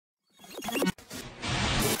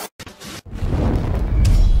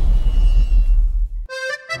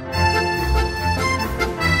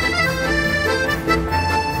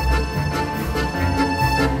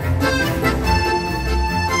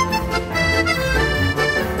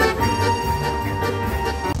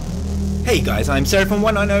Hey guys, I'm Seraphim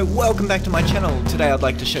 190, welcome back to my channel. Today I'd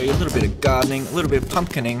like to show you a little bit of gardening, a little bit of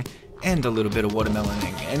pumpkining, and a little bit of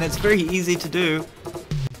watermeloning. And it's very easy to do,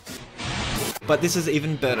 but this is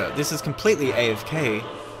even better. This is completely AFK.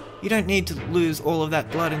 You don't need to lose all of that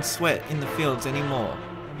blood and sweat in the fields anymore.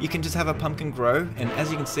 You can just have a pumpkin grow, and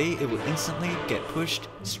as you can see, it will instantly get pushed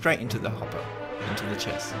straight into the hopper, into the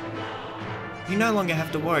chest. You no longer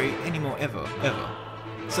have to worry anymore ever.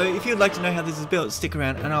 So if you'd like to know how this is built, stick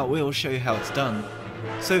around and I will show you how it's done.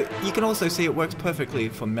 So you can also see it works perfectly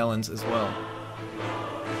for melons as well.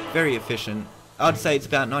 Very efficient. I'd say it's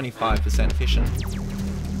about 95% efficient.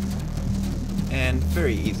 And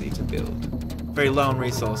very easy to build. Very low on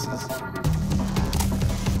resources.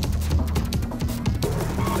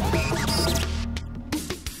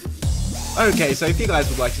 Okay, so if you guys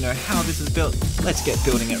would like to know how this is built, let's get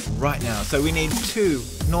building it right now. So we need two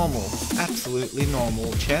normal, absolutely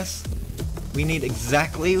normal chests. We need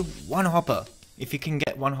exactly one hopper. If you can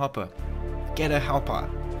get one hopper, get a hopper.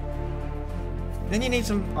 Then you need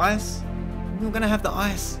some ice. We're gonna have the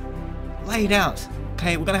ice laid out.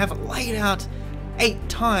 Okay, we're gonna have it laid out 8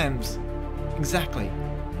 times. Exactly.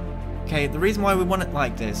 Okay, the reason why we want it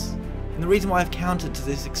like this, and the reason why I've counted to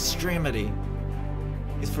this extremity,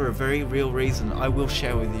 is for a very real reason I will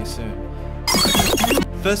share with you soon.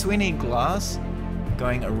 First we need glass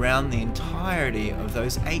going around the entirety of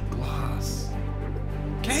those 8 glass.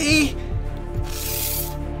 Okay?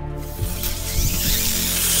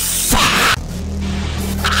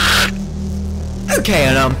 Okay,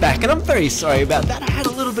 and I'm back, and I'm very sorry about that. I had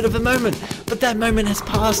a little bit of a moment, but that moment has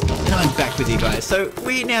passed, and I'm back with you guys. So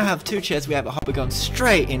we now have 2 chests. We have a hopper going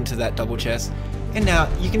straight into that double chest. And now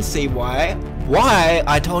you can see why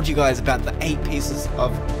I told you guys about the 8 pieces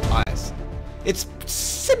of ice. It's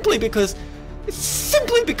simply because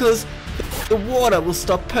the water will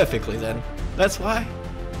stop perfectly then. That's why.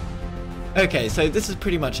 Okay, so this is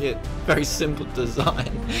pretty much it. Very simple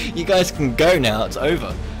design. You guys can go now, it's over.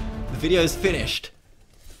 The video's finished.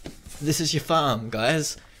 This is your farm,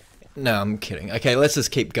 guys. No, I'm kidding. Okay, let's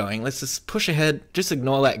just keep going. Let's just push ahead. Just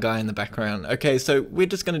ignore that guy in the background. Okay, so we're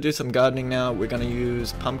just going to do some gardening now. We're going to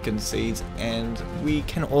use pumpkin seeds, and we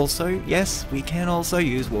can also, yes, we can also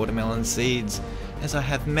use watermelon seeds, as I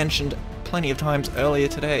have mentioned plenty of times earlier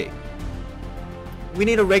today. We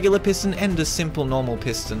need a regular piston and a simple normal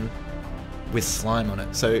piston with slime on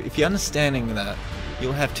it. So if you're understanding that,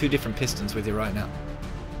 you'll have 2 different pistons with you right now.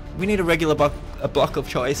 We need a regular block of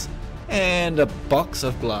choice, and a box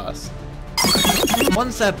of glass.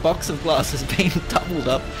 Once that box of glass has been doubled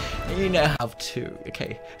up, you now have 2,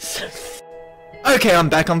 okay? Okay, I'm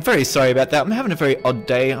back. I'm very sorry about that. I'm having a very odd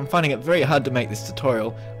day. I'm finding it very hard to make this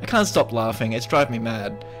tutorial. I can't stop laughing. It's driving me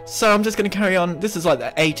mad. So I'm just going to carry on. This is like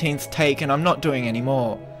the 18th take, and I'm not doing any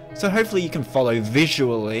more. So hopefully you can follow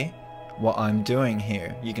visually what I'm doing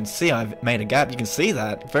here. You can see I've made a gap. You can see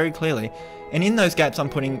that very clearly. And in those gaps I'm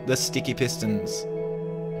putting the sticky pistons.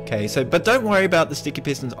 Okay, so, but don't worry about the sticky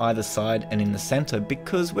pistons either side and in the center,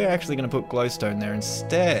 because we're actually going to put glowstone there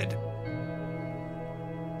instead.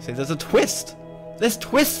 See, there's a twist. There's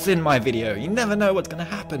twists in my video. You never know what's going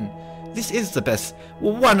to happen. This is the best,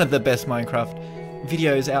 well, one of the best Minecraft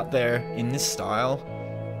videos out there in this style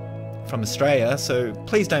from Australia, so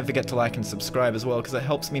please don't forget to like and subscribe as well, because it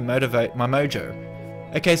helps me motivate my mojo.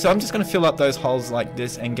 Okay, so I'm just going to fill up those holes like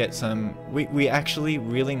this and get some, we actually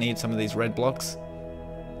really need some of these red blocks.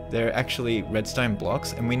 They're actually redstone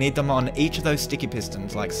blocks, and we need them on each of those sticky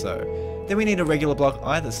pistons, like so. Then we need a regular block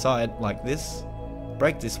either side, like this.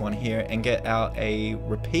 Break this one here, and get out a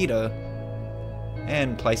repeater,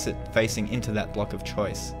 and place it facing into that block of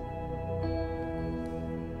choice.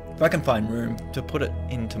 If I can find room to put it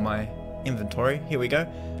into my inventory, here we go.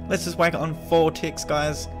 Let's just whack it on 4 ticks,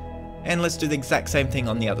 guys, and let's do the exact same thing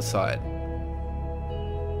on the other side.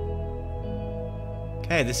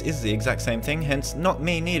 Okay, this is the exact same thing, hence not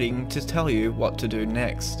me needing to tell you what to do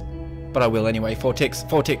next. But I will anyway. 4 ticks,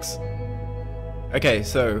 4 ticks. Okay,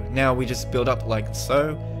 so now we just build up like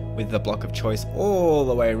so, with the block of choice all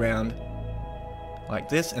the way around, like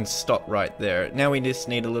this, and stop right there. Now we just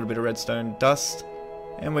need a little bit of redstone dust,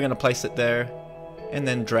 and we're going to place it there, and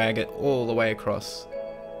then drag it all the way across.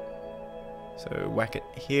 So whack it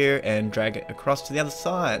here, and drag it across to the other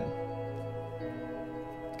side.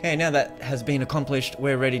 Okay, now that has been accomplished,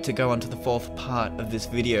 we're ready to go on to the 4th part of this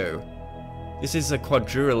video. This is a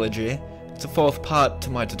quadrilogy. It's a 4th part to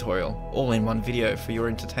my tutorial, all in one video for your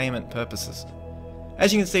entertainment purposes.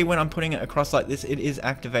 As you can see, when I'm putting it across like this, it is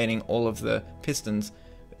activating all of the pistons.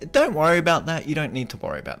 Don't worry about that, you don't need to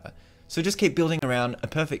worry about that. So just keep building around a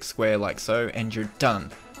perfect square like so, and you're done.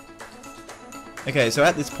 Okay, so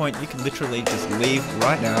at this point you can literally just leave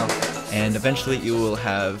right now, and eventually you will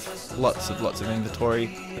have lots of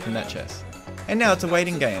inventory in that chest. And now it's a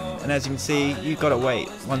waiting game, and as you can see, you've got to wait.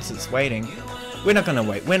 Once it's waiting, we're not gonna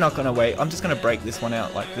wait. I'm just gonna break this one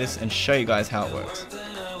out like this and show you guys how it works.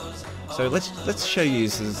 So let's show you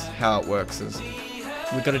how it works.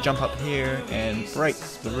 We've got to jump up here and break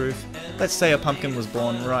the roof. Let's say a pumpkin was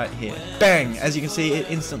born right here. Bang! As you can see,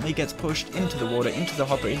 it instantly gets pushed into the water, into the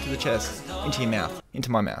hopper, into the chest, into your mouth,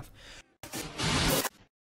 into my mouth.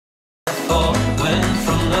 Went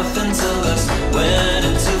from nothing to this.